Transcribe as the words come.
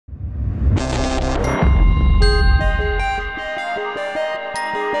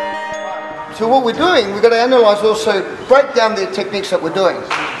So what we're doing, we've got to analyse also, break down the techniques that we're doing.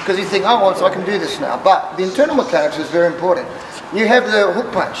 Because you think, oh, well, so I can do this now. But the internal mechanics is very important. You have the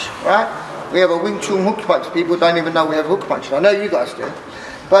hook punch, right? We have a Wing Chun hook punch. People don't even know we have hook punch. I know you guys do.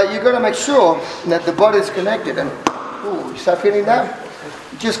 But you've got to make sure that the body's connected. And, ooh, you start feeling that?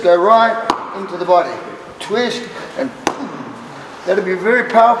 You just go right into the body. Twist, and boom. That'll be very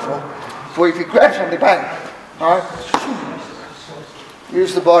powerful for if you grab something, bang. Alright?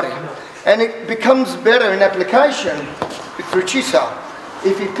 Use the body. And it becomes better in application through Chisa.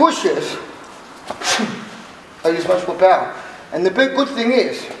 If he pushes, I use much more power. And the big good thing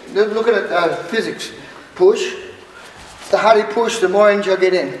is, look at it, physics. Push. The harder you push, the more energy I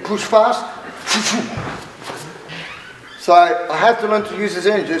get in. Push fast. So I have to learn to use this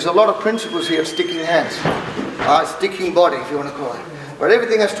energy. There's a lot of principles here of sticking hands. Sticking body, if you want to call it. But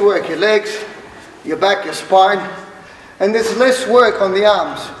everything has to work. Your legs, your back, your spine. And there's less work on the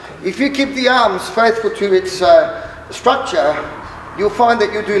arms. If you keep the arms faithful to its structure, you'll find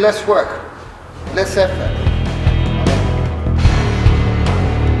that you do less work, less effort.